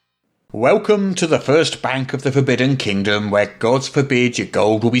Welcome to the first bank of the Forbidden Kingdom, where gods forbid your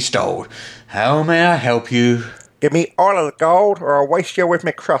gold will be stole. How may I help you? Give me all of the gold, or I'll waste you with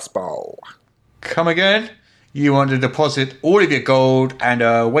my crossbow. Come again? You want to deposit all of your gold and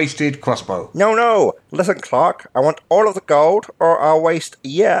a wasted crossbow? No. Listen, Clark. I want all of the gold, or I'll waste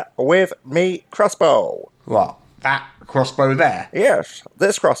you with me crossbow. What? That crossbow there? Yes,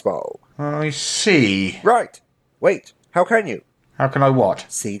 this crossbow. I see. Right. Wait, how can you? How can I what?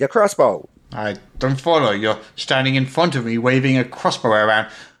 See the crossbow. I don't follow. You're standing in front of me waving a crossbow around.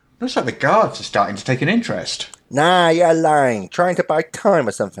 Looks like the guards are starting to take an interest. Nah, you're lying. Trying to buy time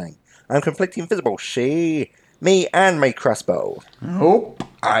or something. I'm completely invisible, see? Me and my crossbow. Oh,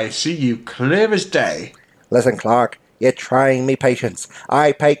 I see you clear as day. Listen, Clark. You're trying me patience.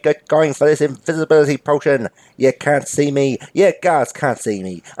 I pay good going for this invisibility potion. You can't see me. Your guards can't see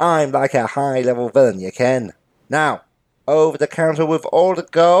me. I'm like a high-level villain, you can. Now, over the counter with all the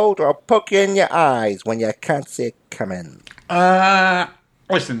gold, or I'll poke you in your eyes when you can't see it coming.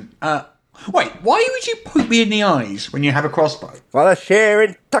 Listen, wait, why would you poke me in the eyes when you have a crossbow? For the sheer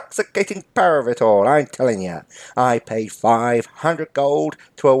intoxicating power of it all, I'm telling you. I paid 500 gold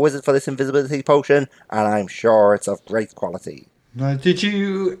to a wizard for this invisibility potion, and I'm sure it's of great quality. Did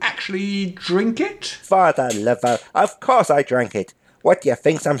you actually drink it? For the liver, of course I drank it. What, do you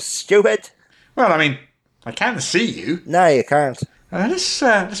think I'm stupid? Well, I mean, I can see you. No, you can't.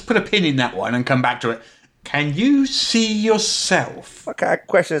 Let's put a pin in that one and come back to it. Can you see yourself? What kind of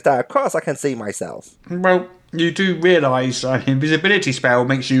question is that? Of course I can see myself. Well, you do realise an invisibility spell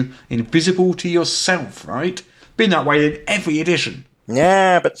makes you invisible to yourself, right? Been that way in every edition.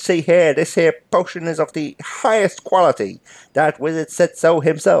 Yeah, but see here, this here potion is of the highest quality. That wizard said so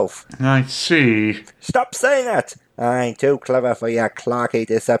himself. I see. Stop saying that! I'm too clever for your Clarky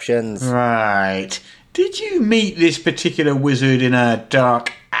deceptions. Right. Did you meet this particular wizard in a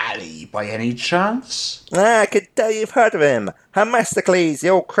dark alley by any chance? I could tell you've heard of him. Hermestocles, the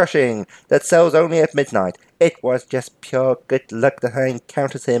old crushing, that sells only at midnight. It was just pure good luck that I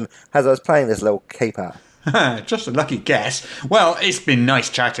encountered him as I was playing this little caper. Just a lucky guess. Well, it's been nice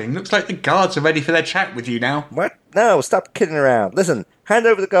chatting. Looks like the guards are ready for their chat with you now. What? No, stop kidding around. Listen, hand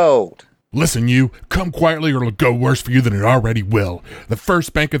over the gold. Listen, you, come quietly or it'll go worse for you than it already will. The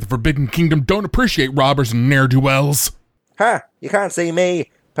first bank of the Forbidden Kingdom don't appreciate robbers and ne'er-do-wells. Ha! You can't see me.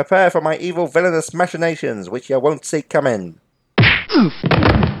 Prepare for my evil villainous machinations, which you won't see coming.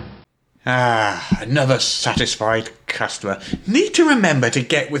 Another satisfied customer. Need to remember to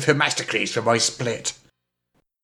get with Hermestocles for my split.